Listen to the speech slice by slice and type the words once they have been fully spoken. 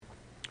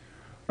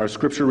Our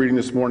scripture reading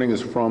this morning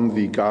is from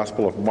the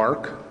Gospel of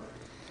Mark,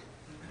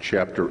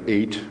 chapter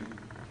 8,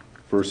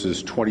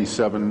 verses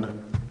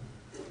 27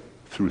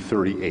 through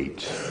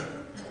 38.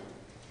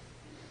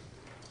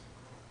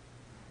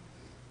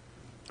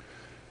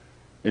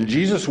 And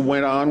Jesus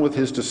went on with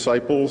his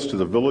disciples to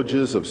the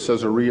villages of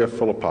Caesarea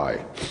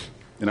Philippi.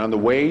 And on the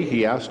way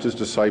he asked his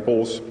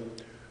disciples,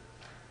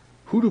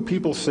 "Who do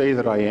people say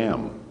that I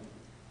am?"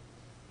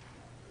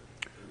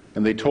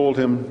 And they told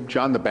him,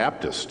 "John the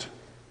Baptist,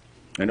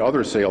 and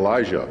others say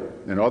Elijah,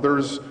 and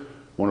others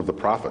one of the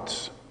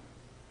prophets."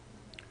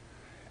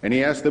 And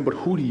he asked them, "But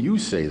who do you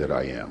say that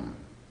I am?"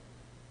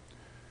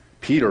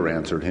 Peter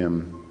answered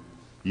him,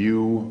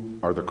 "You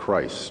are the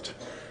Christ."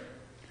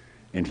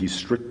 And he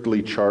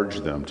strictly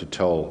charged them to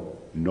tell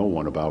no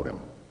one about him.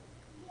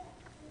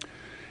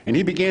 And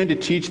he began to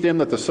teach them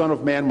that the Son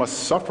of Man must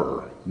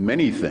suffer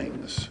many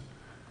things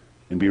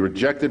and be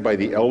rejected by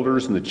the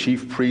elders and the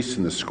chief priests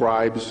and the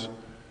scribes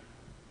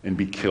and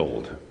be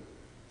killed,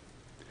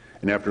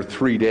 and after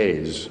 3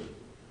 days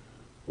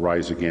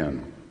rise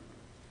again.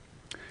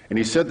 And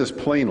he said this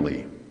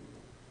plainly.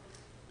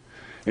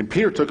 And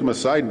Peter took him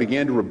aside and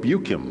began to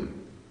rebuke him.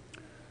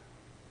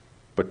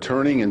 But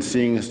turning and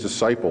seeing his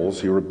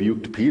disciples, he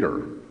rebuked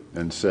Peter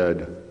and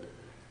said,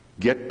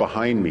 "Get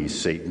behind me,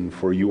 Satan,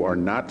 for you are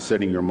not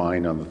setting your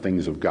mind on the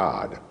things of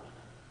God,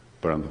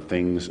 but on the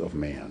things of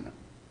man."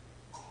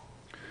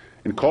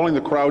 And calling the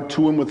crowd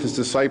to him with his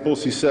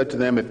disciples, he said to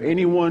them, "If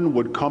anyone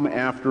would come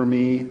after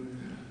me,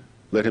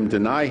 let him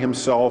deny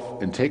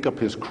himself and take up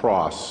his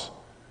cross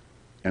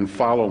and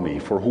follow me.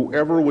 For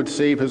whoever would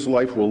save his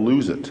life will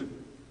lose it.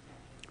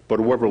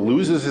 But whoever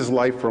loses his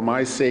life for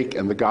my sake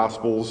and the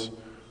gospel's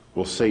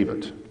will save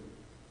it.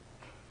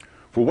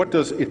 For what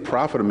does it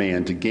profit a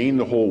man to gain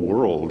the whole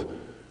world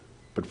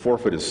but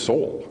forfeit his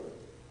soul?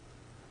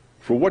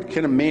 For what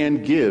can a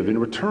man give in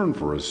return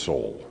for his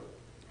soul?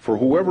 For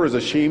whoever is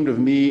ashamed of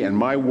me and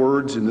my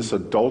words in this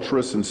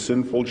adulterous and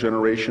sinful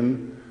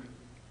generation,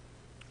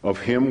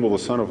 of him will the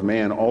Son of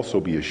Man also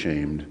be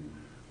ashamed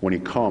when he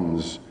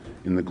comes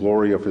in the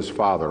glory of his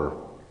Father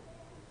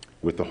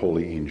with the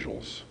holy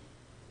angels."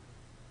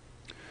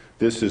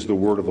 This is the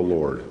word of the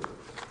Lord.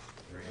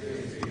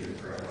 Praise be to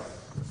Christ.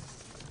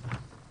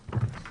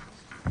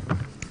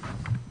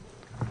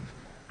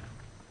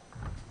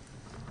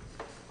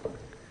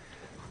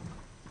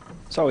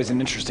 It's always an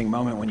interesting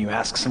moment when you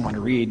ask someone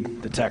to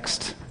read the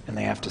text and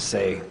they have to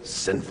say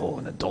sinful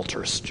and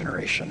adulterous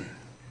generation.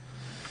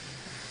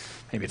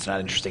 Maybe it's not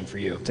interesting for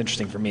you. It's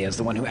interesting for me as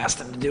the one who asked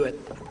them to do it.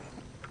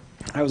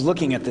 I was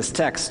looking at this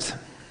text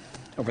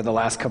over the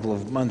last couple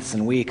of months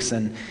and weeks,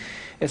 and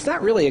it's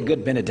not really a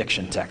good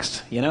benediction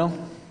text, you know?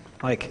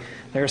 Like,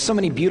 there are so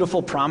many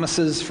beautiful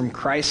promises from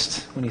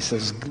Christ when he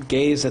says,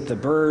 gaze at the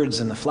birds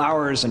and the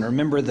flowers and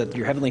remember that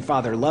your heavenly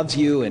Father loves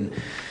you. And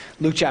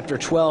Luke chapter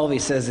 12, he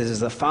says, it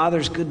is the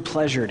Father's good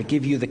pleasure to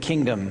give you the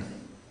kingdom.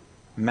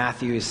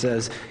 Matthew, he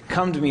says,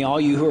 come to me,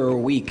 all you who are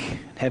weak,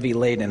 heavy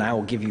laden, and I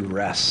will give you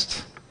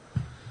rest.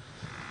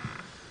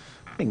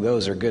 I think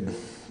those are good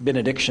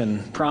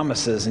benediction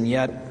promises, and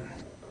yet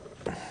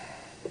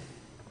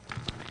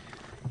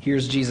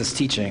here's Jesus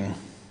teaching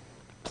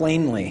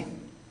plainly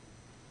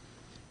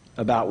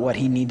about what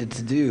he needed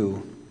to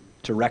do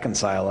to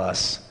reconcile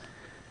us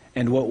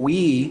and what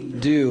we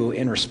do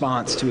in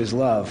response to his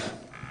love.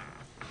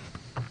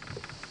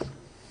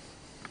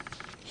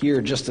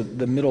 Here, just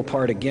the middle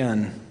part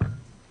again.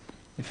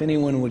 If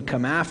anyone would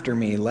come after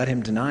me, let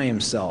him deny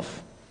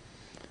himself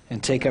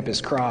and take up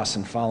his cross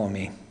and follow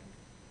me.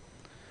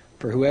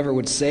 For whoever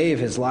would save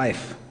his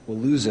life will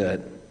lose it,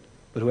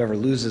 but whoever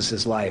loses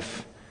his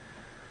life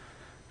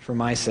for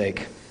my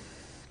sake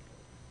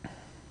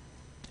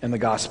and the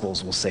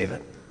gospel's will save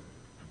it.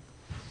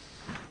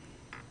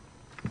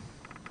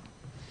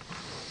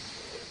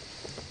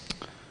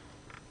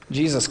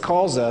 Jesus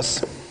calls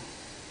us.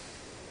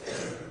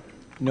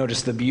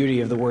 Notice the beauty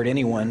of the word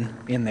anyone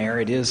in there.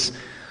 It is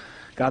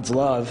God's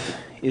love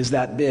is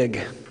that big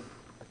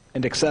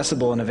and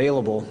accessible and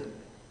available.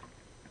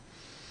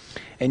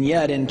 And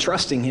yet, in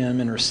trusting him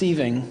and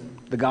receiving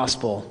the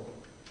gospel,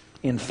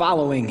 in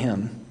following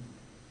him,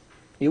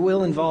 it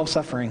will involve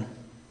suffering.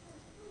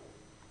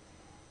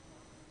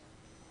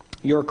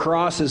 Your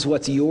cross is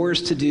what's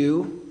yours to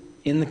do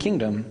in the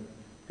kingdom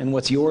and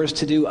what's yours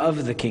to do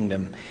of the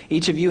kingdom.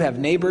 Each of you have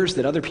neighbors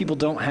that other people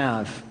don't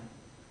have.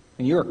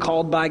 And you are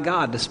called by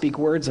God to speak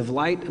words of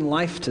light and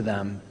life to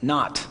them,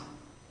 not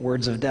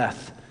words of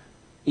death.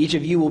 Each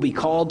of you will be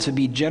called to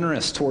be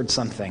generous towards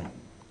something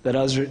that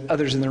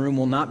others in the room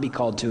will not be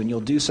called to, and you'll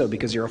do so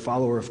because you're a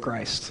follower of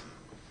Christ.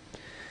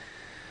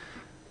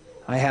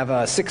 I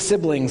have 6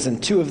 siblings,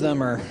 and 2 of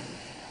them are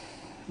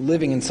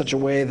living in such a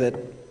way that,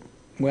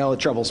 well, it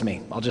troubles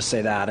me. I'll just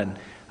say that. And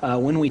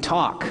when we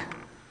talk,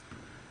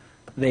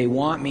 they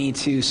want me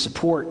to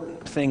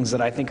support things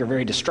that I think are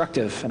very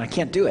destructive, and I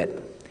can't do it.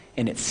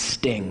 And it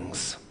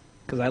stings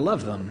because I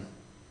love them.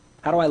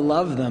 How do I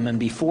love them and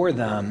be for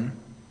them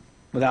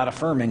without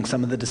affirming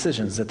some of the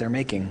decisions that they're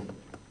making?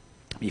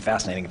 It'd be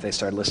fascinating if they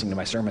started listening to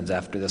my sermons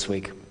after this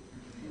week.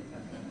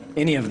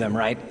 any of them,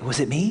 right? Was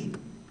it me?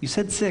 You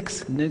said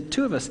 6.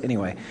 Two of us.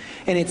 Anyway.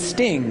 And it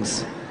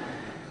stings.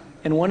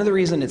 And one of the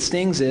reasons it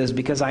stings is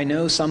because I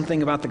know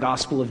something about the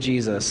gospel of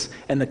Jesus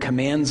and the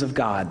commands of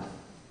God.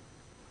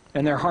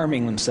 And they're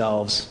harming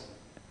themselves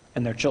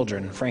and their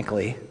children,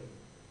 frankly.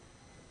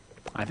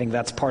 I think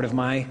that's part of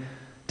my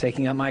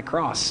taking up my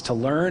cross, to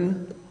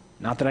learn,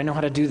 not that I know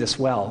how to do this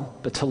well,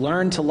 but to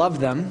learn to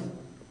love them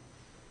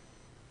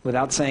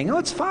without saying, oh,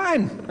 it's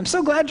fine. I'm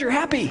so glad you're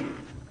happy.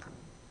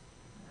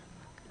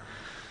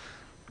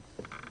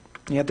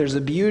 And yet there's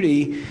a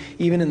beauty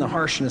even in the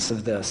harshness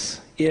of this,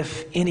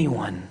 if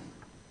anyone.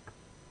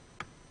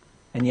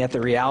 And yet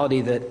the reality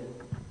that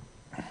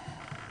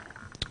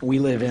we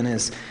live in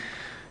is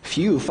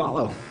few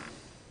follow.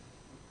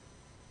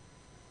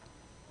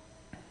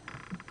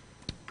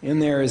 In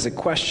there is a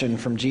question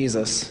from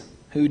Jesus.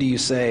 Who do you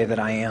say that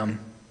I am?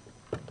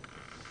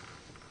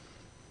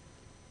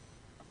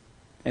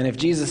 And if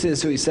Jesus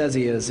is who he says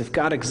he is, if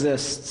God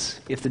exists,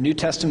 if the New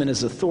Testament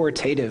is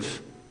authoritative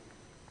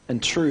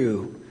and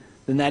true,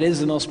 then that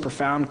is the most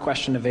profound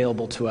question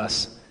available to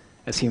us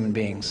as human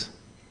beings.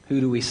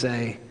 Who do we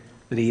say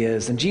that he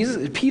is? And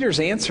Peter's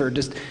answer,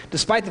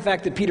 despite the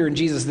fact that Peter and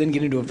Jesus then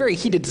get into a very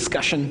heated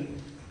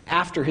discussion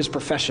after his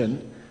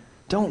profession,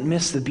 don't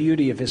miss the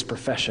beauty of his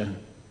profession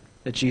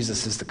that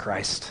Jesus is the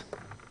Christ.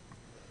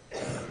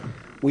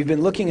 We've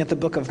been looking at the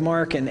book of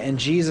Mark and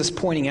Jesus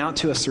pointing out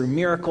to us through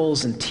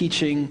miracles and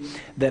teaching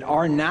that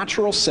our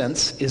natural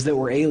sense is that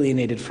we're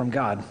alienated from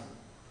God.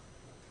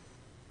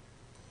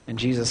 And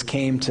Jesus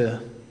came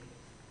to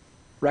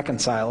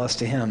reconcile us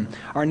to him.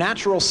 Our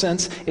natural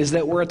sense is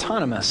that we're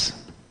autonomous,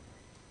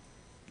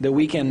 that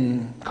we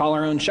can call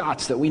our own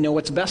shots, that we know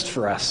what's best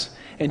for us.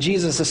 And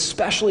Jesus,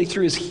 especially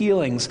through his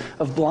healings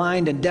of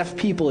blind and deaf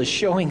people, is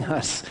showing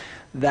us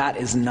that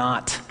is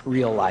not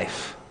real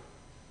life.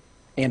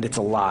 And it's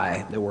a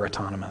lie that we're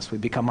autonomous. We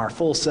become our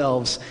full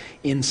selves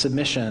in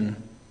submission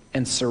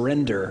and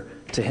surrender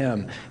to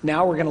him.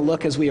 Now we're going to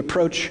look, as we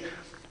approach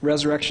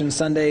Resurrection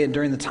Sunday and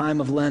during the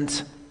time of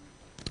Lent,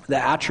 the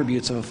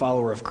attributes of a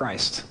follower of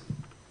Christ.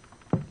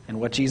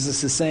 And what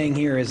Jesus is saying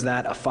here is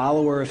that a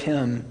follower of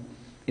him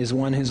is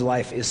one whose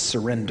life is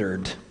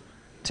surrendered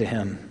to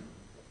him.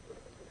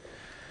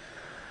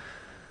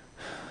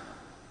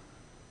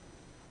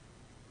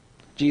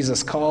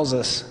 Jesus calls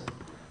us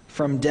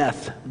from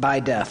death by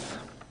death.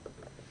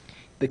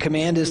 The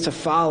command is to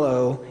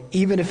follow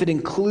even if it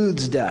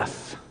includes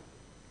death,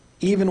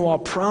 even while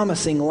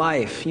promising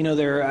life. You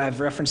know, I've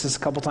referenced this a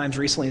couple times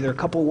recently. There are a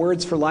couple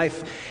words for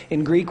life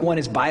in Greek. One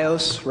is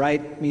bios, right?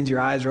 It means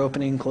your eyes are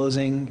opening,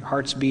 closing,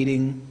 heart's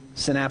beating,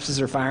 synapses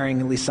are firing,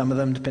 at least some of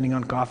them, depending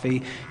on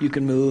coffee. You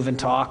can move and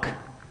talk.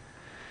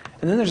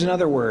 And then there's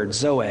another word,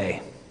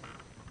 zoe.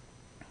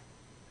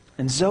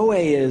 And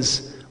zoe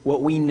is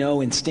what we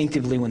know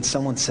instinctively when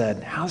someone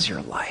said, how's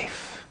your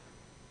life?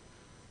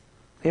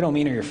 They don't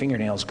mean, are your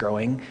fingernails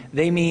growing?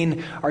 They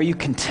mean, are you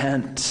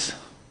content?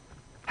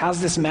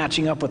 How's this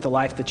matching up with the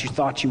life that you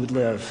thought you would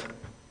live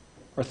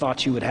or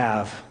thought you would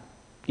have?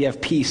 You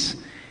have peace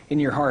in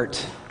your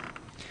heart.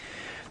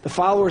 The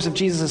followers of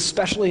Jesus,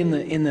 especially in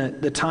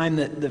the time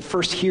that the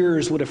first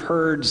hearers would have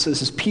heard, so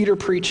this is Peter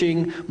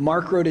preaching,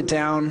 Mark wrote it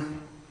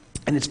down,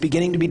 and it's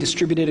beginning to be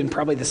distributed in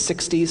probably the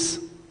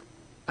 60s.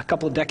 A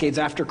couple of decades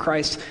after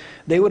Christ,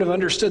 they would have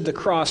understood the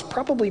cross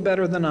probably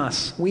better than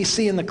us. We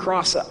see in the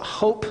cross a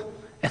hope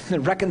and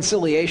the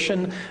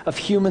reconciliation of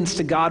humans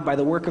to God by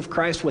the work of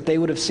Christ. What they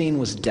would have seen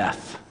was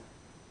death.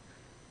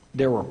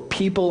 There were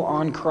people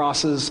on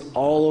crosses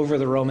all over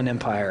the Roman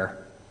Empire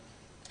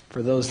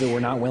for those that were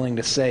not willing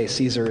to say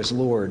Caesar is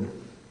Lord.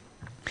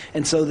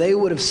 And so they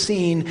would have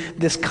seen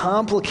this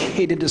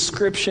complicated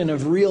description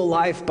of real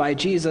life by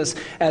Jesus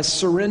as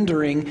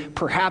surrendering,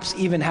 perhaps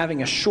even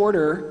having a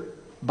shorter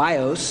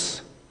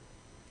bios,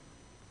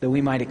 that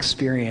we might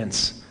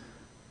experience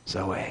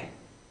zoe,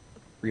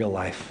 real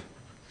life.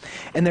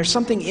 And there's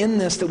something in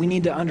this that we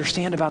need to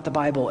understand about the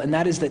Bible, and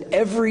that is that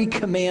every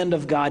command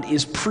of God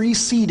is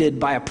preceded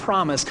by a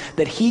promise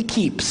that he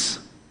keeps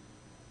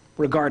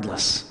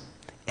regardless.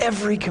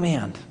 Every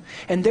command.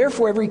 And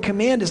therefore, every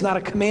command is not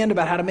a command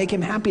about how to make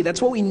him happy.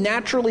 That's what we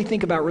naturally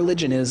think about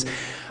religion is,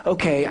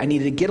 okay, I need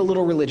to get a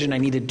little religion. I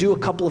need to do a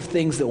couple of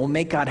things that will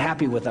make God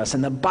happy with us.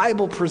 And the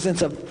Bible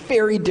presents a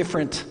very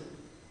different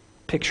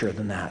picture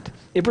than that.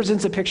 It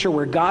presents a picture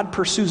where God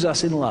pursues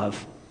us in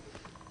love.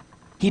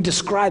 He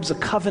describes a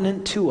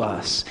covenant to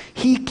us.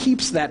 He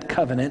keeps that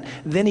covenant.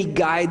 Then he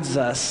guides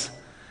us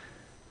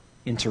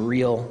into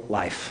real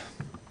life.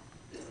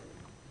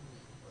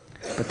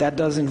 But that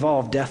does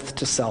involve death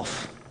to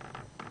self.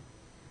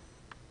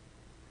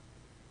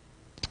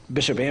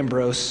 Bishop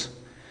Ambrose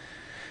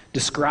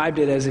described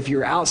it as if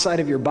you're outside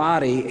of your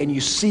body and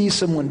you see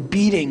someone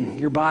beating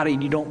your body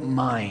and you don't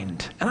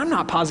mind. And I'm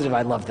not positive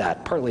I love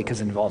that, partly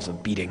because it involves a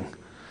beating.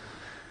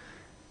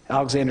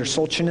 Alexander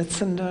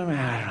Solzhenitsyn, I don't know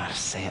how to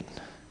say it.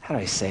 How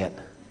do I say it?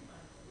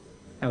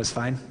 That was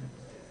fine.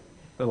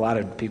 But a lot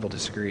of people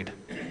disagreed.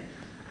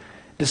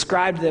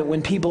 Described that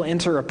when people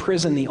enter a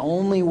prison, the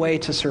only way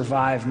to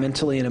survive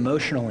mentally and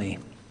emotionally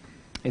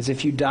is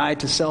if you die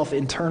to self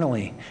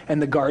internally,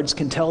 and the guards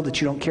can tell that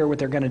you don't care what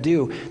they're going to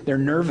do, they're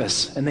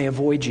nervous and they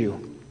avoid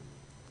you.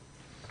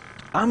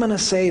 I'm going to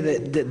say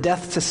that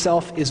death to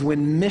self is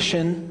when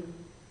mission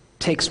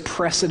takes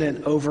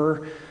precedent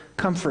over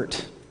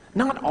comfort.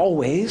 Not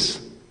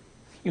always.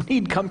 You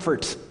need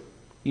comfort.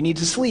 You need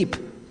to sleep.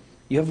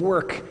 You have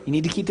work. You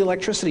need to keep the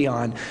electricity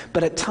on.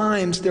 But at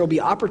times, there will be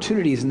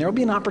opportunities, and there will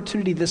be an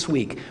opportunity this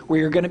week where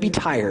you're going to be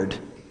tired,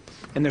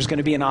 and there's going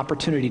to be an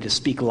opportunity to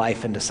speak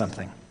life into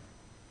something.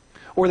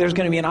 Or there's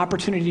going to be an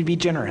opportunity to be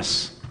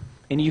generous.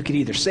 And you could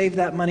either save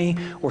that money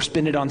or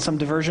spend it on some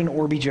diversion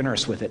or be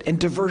generous with it. And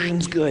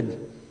diversion's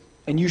good.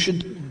 And you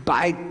should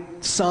buy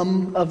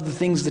some of the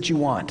things that you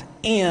want.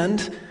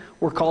 And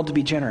we're called to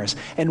be generous.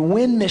 And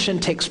when mission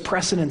takes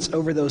precedence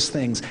over those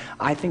things,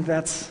 I think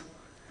that's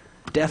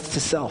death to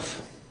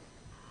self.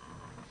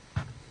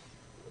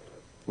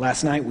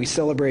 Last night we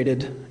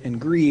celebrated and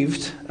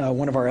grieved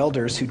one of our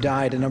elders who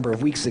died a number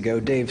of weeks ago,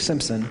 Dave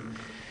Simpson.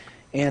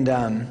 And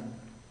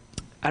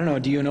I don't know,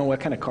 do you know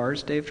what kind of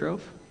cars Dave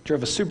drove?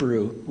 Drove a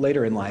Subaru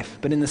later in life.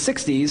 But in the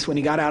 60s, when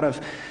he got out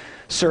of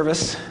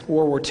service,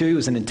 World War II, he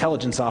was an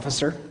intelligence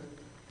officer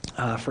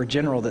for a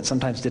general that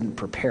sometimes didn't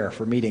prepare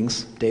for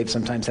meetings. Dave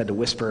sometimes had to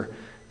whisper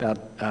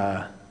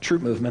about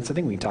troop movements. I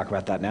think we can talk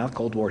about that now.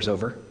 Cold War's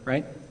over,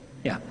 right?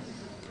 Yeah.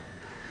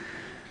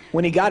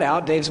 When he got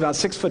out, Dave's about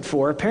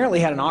 6'4", apparently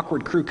had an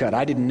awkward crew cut.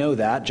 I didn't know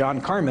that. John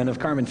Carmen of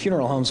Carmen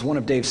Funeral Homes, one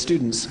of Dave's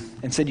students,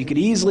 and said you could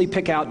easily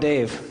pick out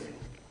Dave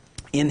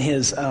in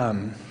his,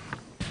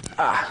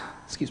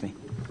 excuse me.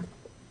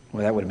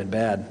 Well, that would have been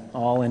bad.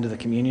 All into the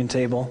communion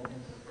table.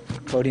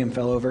 Podium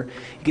fell over.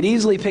 You could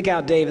easily pick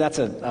out Dave. That's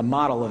a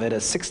model of it.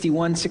 A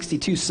 61,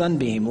 62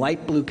 Sunbeam,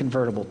 light blue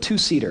convertible,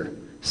 2-seater,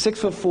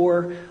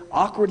 6'4",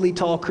 awkwardly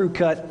tall crew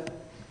cut.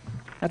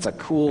 That's a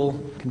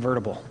cool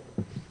convertible.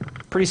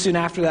 Pretty soon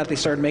after that, they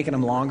started making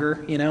them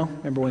longer, you know?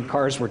 Remember when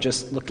cars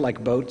looked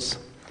like boats?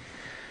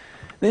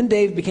 Then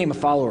Dave became a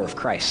follower of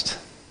Christ.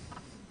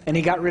 And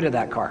he got rid of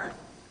that car.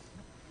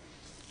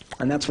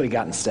 And that's what he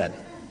got instead.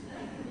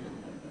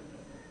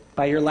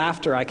 By your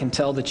laughter, I can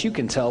tell that you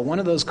can tell one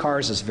of those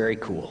cars is very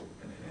cool.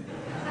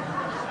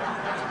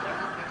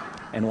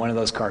 And one of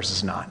those cars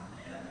is not.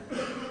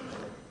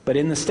 But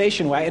in the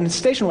station wagon, and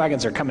station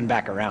wagons are coming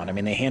back around. I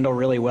mean, they handle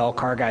really well.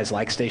 Car guys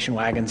like station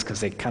wagons because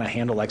they kind of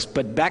handle like,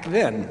 but back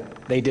then,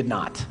 they did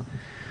not.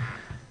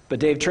 But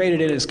Dave traded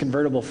in his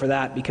convertible for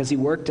that because he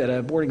worked at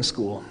a boarding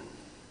school.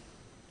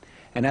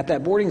 And at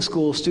that boarding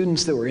school,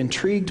 students that were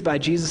intrigued by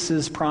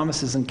Jesus'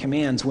 promises and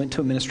commands went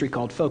to a ministry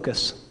called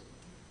Focus.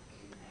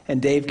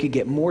 And Dave could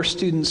get more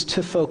students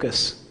to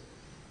Focus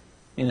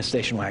in a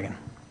station wagon.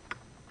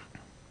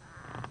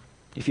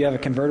 If you have a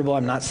convertible,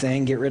 I'm not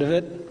saying get rid of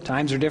it.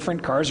 Times are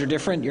different, cars are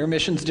different, your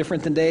mission's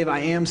different than Dave. I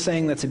am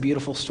saying that's a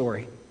beautiful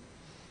story.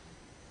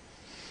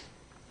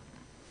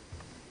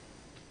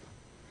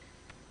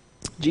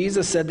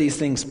 Jesus said these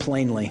things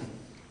plainly.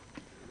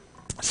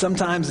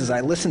 Sometimes as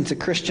I listen to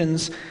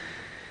Christians,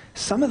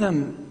 some of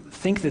them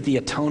think that the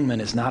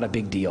atonement is not a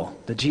big deal,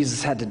 that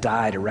Jesus had to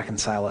die to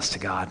reconcile us to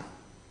God.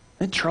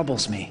 It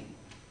troubles me.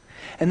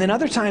 And then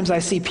other times I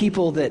see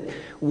people that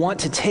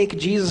want to take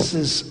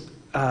Jesus'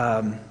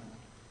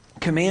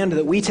 command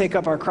that we take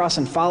up our cross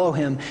and follow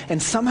him,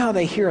 and somehow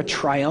they hear a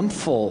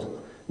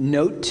triumphal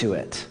note to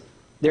it.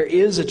 There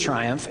is a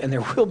triumph, and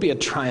there will be a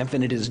triumph,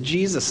 and it is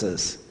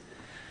Jesus's.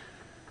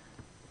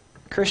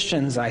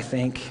 Christians, I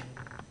think,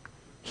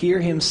 hear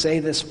him say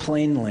this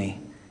plainly,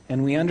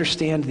 and we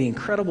understand the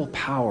incredible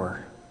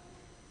power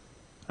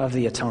of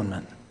the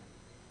atonement.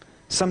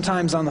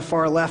 Sometimes on the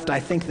far left, I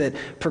think that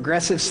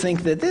progressives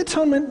think that the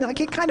atonement,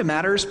 like, it kind of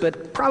matters,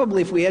 but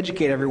probably if we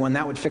educate everyone,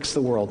 that would fix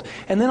the world.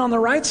 And then on the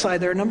right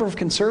side, there are a number of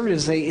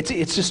conservatives that say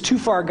it's just too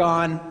far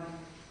gone.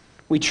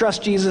 We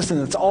trust Jesus,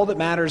 and it's all that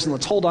matters, and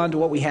let's hold on to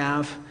what we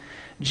have.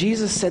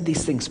 Jesus said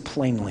these things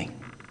plainly,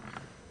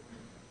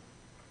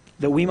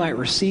 that we might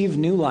receive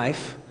new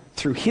life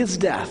through his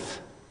death,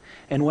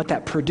 and what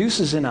that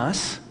produces in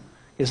us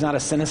is not a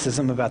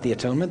cynicism about the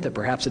atonement, that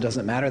perhaps it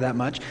doesn't matter that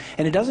much.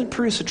 And it doesn't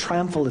produce a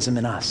triumphalism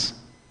in us.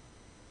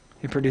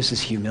 It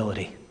produces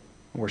humility.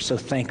 We're so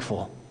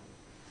thankful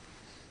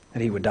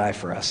that he would die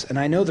for us. And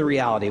I know the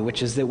reality,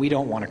 which is that we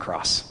don't want to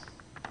cross.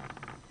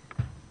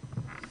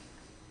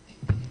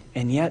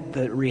 And yet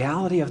the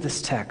reality of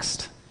this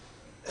text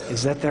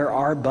is that there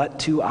are but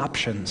two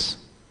options: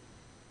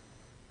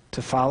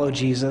 to follow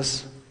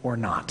Jesus or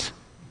not.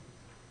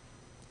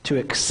 To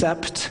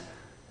accept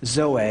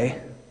Zoe,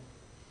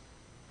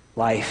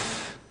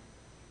 life,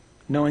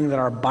 knowing that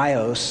our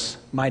bios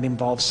might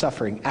involve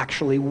suffering,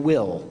 actually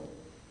will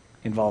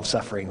involve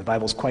suffering. The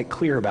Bible's quite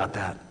clear about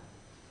that.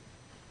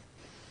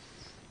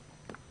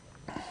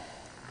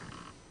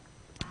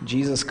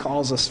 Jesus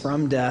calls us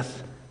from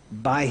death,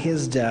 by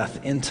his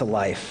death, into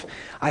life.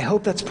 I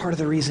hope that's part of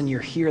the reason you're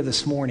here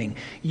this morning.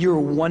 You're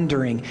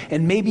wondering,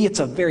 and maybe it's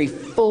a very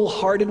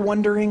full-hearted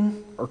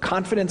wondering, or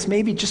confidence,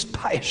 maybe just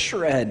by a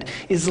shred.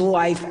 Is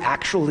life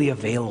actually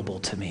available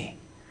to me?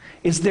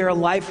 Is there a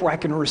life where I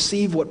can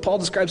receive what Paul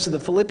describes to the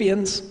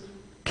Philippians?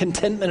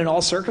 contentment in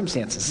all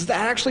circumstances? Is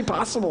that actually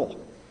possible?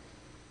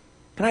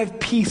 Can I have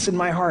peace in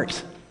my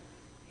heart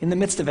in the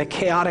midst of a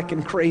chaotic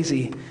and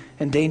crazy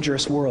and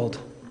dangerous world?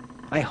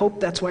 I hope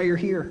that's why you're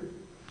here.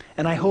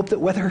 And I hope that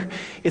whether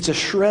it's a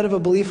shred of a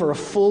belief or a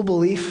full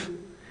belief,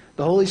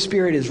 the Holy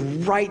Spirit is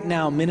right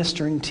now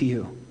ministering to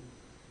you.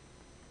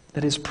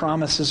 That his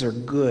promises are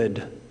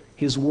good.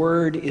 His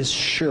word is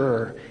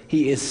sure.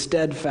 He is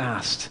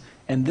steadfast.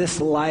 And this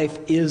life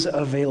is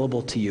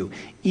available to you,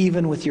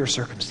 even with your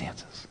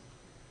circumstances.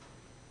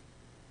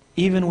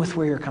 Even with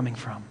where you're coming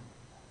from.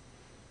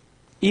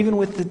 Even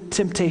with the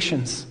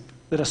temptations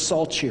that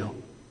assault you.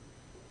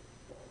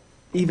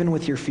 Even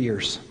with your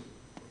fears.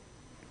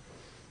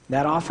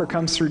 That offer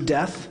comes through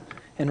death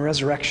and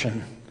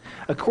resurrection.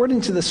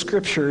 According to the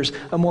Scriptures,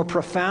 a more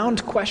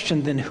profound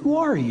question than who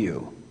are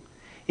you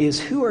is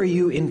who are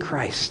you in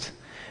Christ?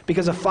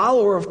 Because a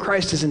follower of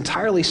Christ is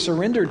entirely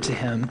surrendered to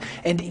him,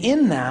 and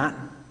in that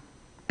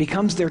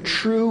becomes their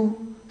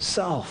true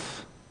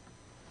self.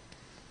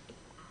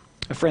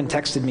 A friend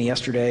texted me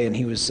yesterday, and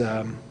he was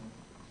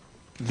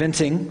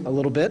venting a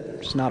little bit.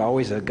 It's not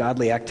always a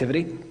godly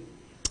activity,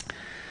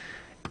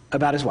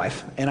 about his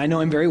wife. And I know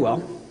him very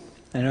well.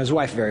 I know his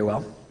wife very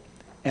well.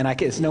 And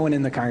it's no one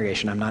in the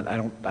congregation.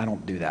 I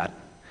don't do that.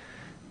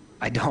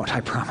 I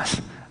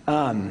promise.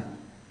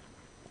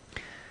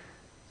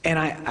 And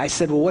I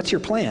said, well, what's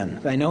your plan?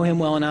 I know him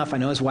well enough. I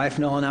know his wife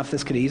well enough.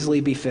 This could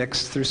easily be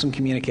fixed through some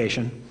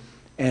communication.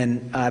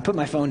 And I put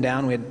my phone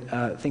down. We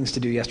had things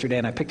to do yesterday,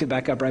 and I picked it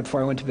back up right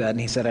before I went to bed,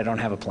 and he said, I don't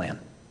have a plan.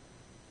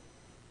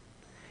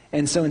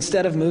 And so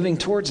instead of moving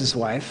towards his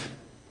wife,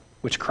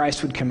 which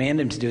Christ would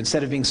command him to do,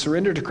 instead of being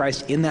surrendered to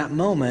Christ in that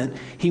moment,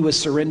 he was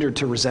surrendered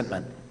to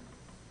resentment.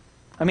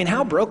 I mean,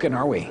 how broken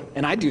are we?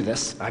 And I do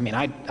this.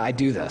 I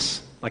do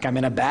this. Like I'm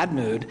in a bad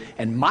mood,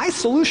 and my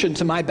solution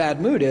to my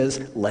bad mood is,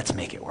 let's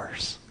make it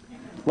worse.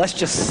 Let's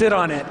just sit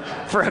on it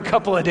for a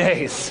couple of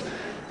days.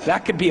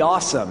 That could be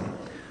awesome.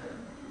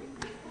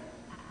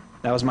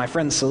 That was my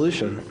friend's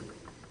solution.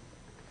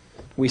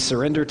 We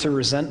surrender to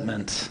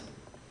resentment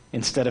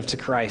instead of to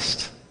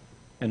Christ,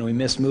 and we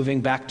miss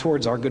moving back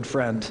towards our good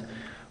friend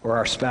or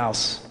our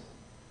spouse.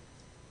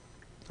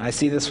 I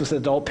see this with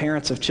adult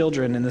parents of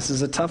children, and this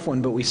is a tough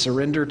one, but we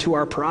surrender to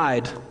our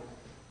pride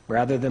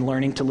rather than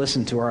learning to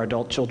listen to our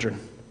adult children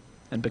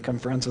and become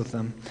friends with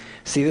them.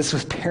 See this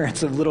with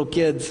parents of little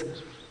kids.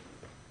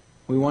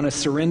 We want to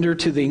surrender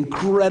to the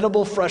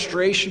incredible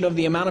frustration of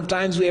the amount of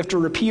times we have to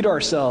repeat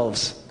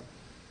ourselves,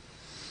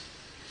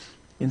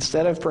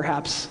 instead of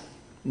perhaps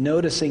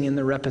noticing in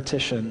the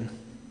repetition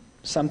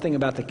something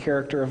about the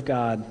character of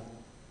God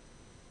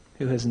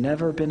who has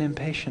never been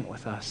impatient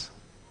with us.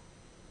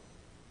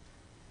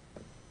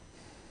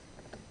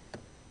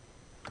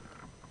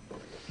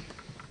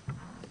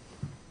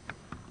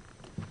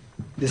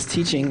 This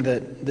teaching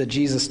that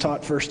Jesus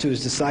taught first to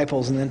his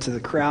disciples and then to the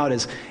crowd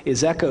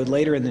is echoed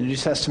later in the New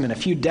Testament, a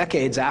few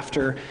decades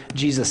after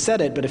Jesus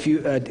said it, but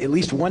at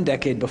least one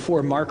decade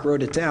before Mark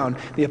wrote it down.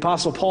 The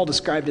Apostle Paul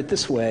described it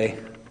this way.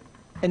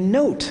 And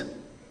note,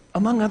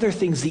 among other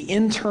things, the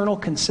internal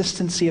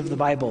consistency of the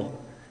Bible.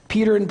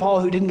 Peter and Paul,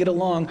 who didn't get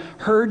along,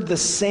 heard the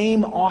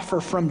same offer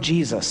from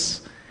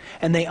Jesus,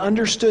 and they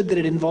understood that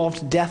it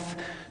involved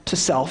death to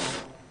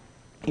self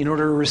in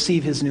order to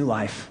receive his new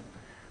life.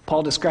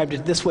 Paul described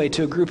it this way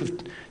to a group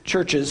of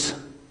churches.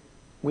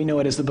 We know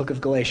it as the book of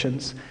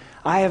Galatians.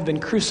 I have been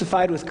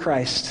crucified with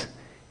Christ.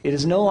 It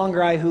is no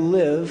longer I who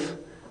live,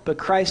 but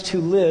Christ who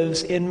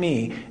lives in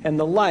me. And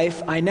the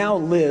life I now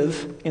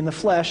live in the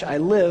flesh, I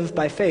live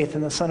by faith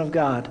in the Son of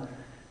God,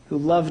 who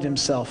loved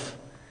himself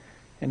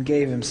and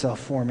gave himself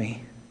for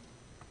me.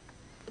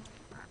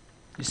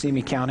 You see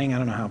me counting? I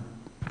don't know how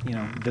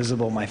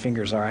visible my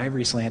fingers are. I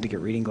recently had to get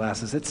reading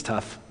glasses. It's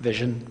tough.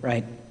 Vision,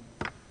 right?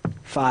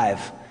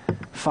 5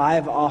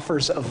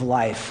 offers of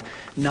life,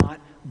 not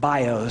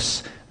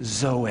bios,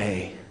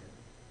 zoe.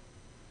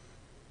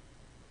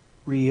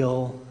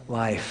 Real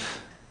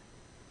life,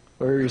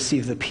 where we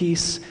receive the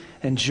peace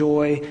and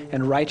joy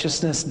and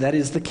righteousness that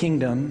is the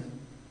kingdom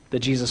that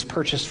Jesus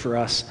purchased for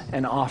us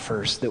and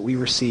offers that we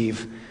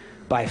receive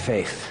by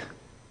faith.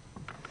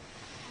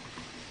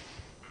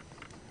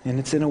 And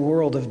it's in a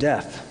world of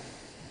death.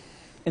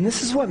 And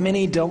this is what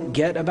many don't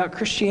get about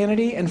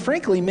Christianity, and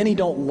frankly, many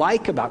don't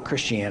like about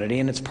Christianity,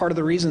 and it's part of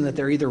the reason that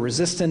they're either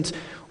resistant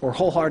or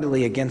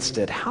wholeheartedly against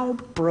it. How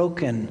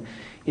broken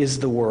is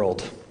the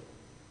world?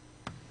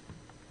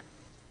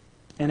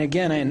 And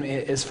again,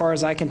 as far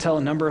as I can tell,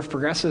 a number of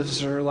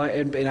progressives are like,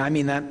 and I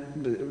mean that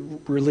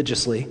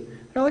religiously,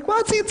 they're like,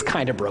 well, it's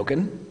kind of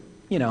broken,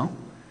 And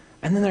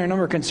then there are a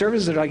number of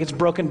conservatives that are like, it's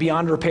broken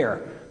beyond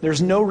repair.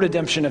 There's no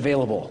redemption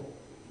available.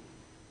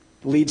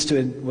 Leads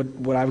to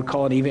what I would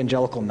call an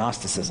evangelical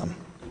Gnosticism.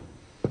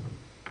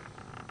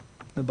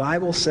 The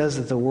Bible says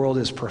that the world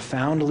is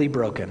profoundly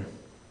broken,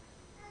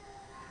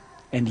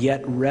 and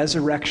yet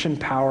resurrection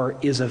power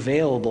is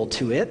available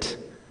to it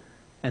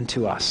and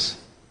to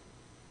us,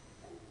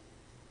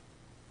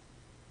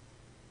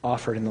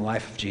 offered in the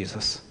life of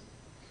Jesus.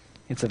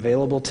 It's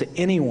available to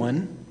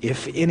anyone,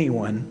 if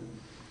anyone,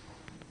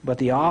 But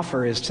the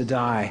offer is to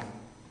die.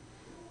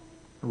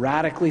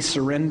 Radically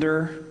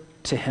surrender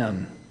to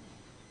him.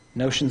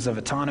 Notions of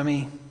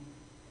autonomy,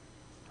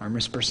 our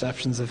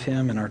misperceptions of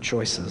him, and our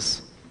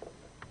choices.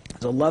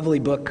 There's a lovely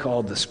book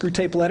called The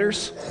Screwtape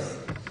Letters,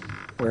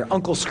 where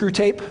Uncle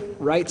Screwtape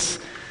writes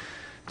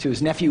to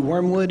his nephew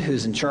Wormwood,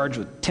 who's in charge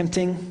of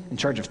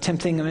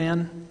tempting a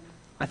man.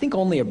 I think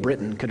only a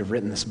Briton could have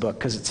written this book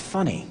because it's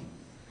funny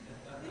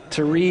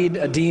to read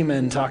a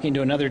demon talking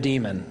to another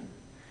demon.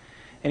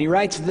 And he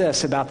writes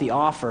this about the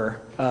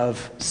offer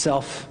of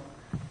self,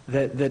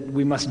 that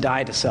we must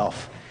die to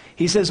self.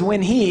 He says,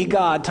 when he,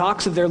 God,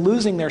 talks of their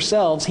losing their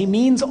selves, he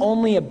means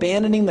only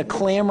abandoning the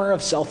clamor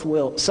of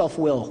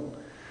self-will.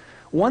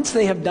 Once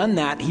they have done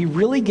that, he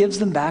really gives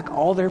them back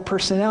all their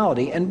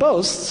personality and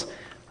boasts,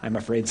 I'm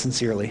afraid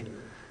sincerely,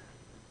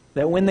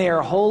 that when they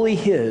are wholly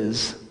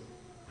his,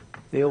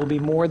 they will be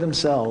more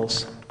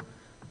themselves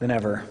than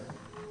ever.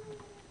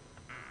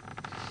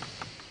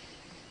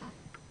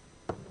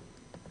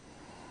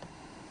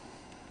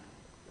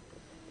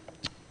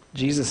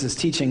 Jesus'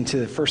 teaching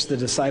to first the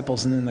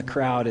disciples and then the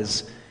crowd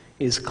is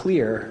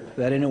clear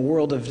that in a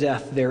world of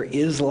death there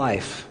is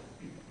life,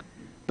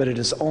 but it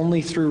is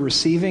only through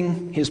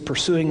receiving his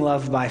pursuing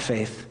love by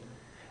faith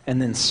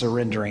and then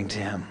surrendering to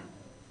him.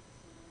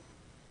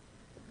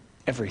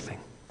 Everything.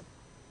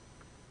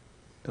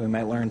 That we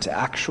might learn to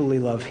actually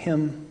love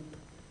him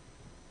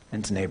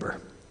and his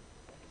neighbor.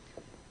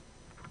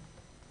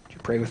 Would you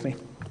pray with me?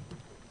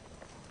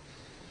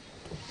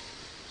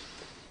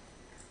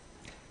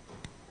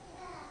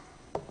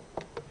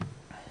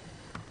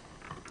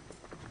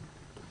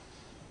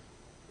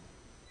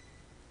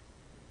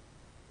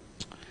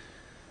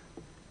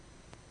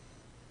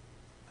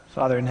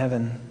 Father in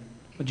heaven,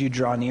 would you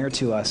draw near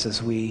to us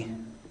as we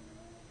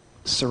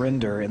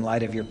surrender in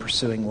light of your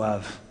pursuing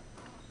love?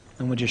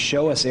 And would you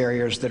show us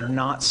areas that are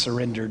not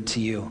surrendered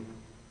to you?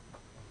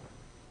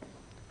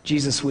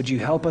 Jesus, would you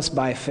help us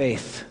by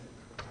faith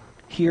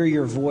hear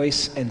your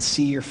voice and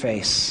see your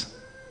face,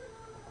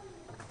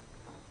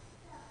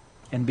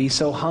 and be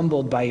so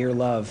humbled by your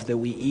love that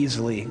we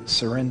easily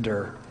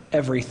surrender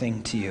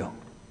everything to you.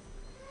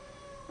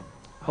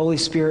 Holy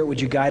Spirit,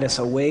 would you guide us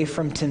away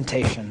from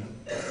temptation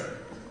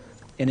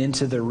and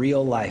into the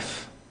real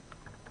life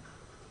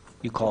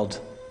you called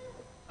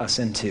us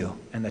into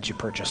and that you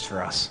purchased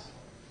for us.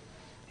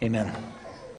 Amen.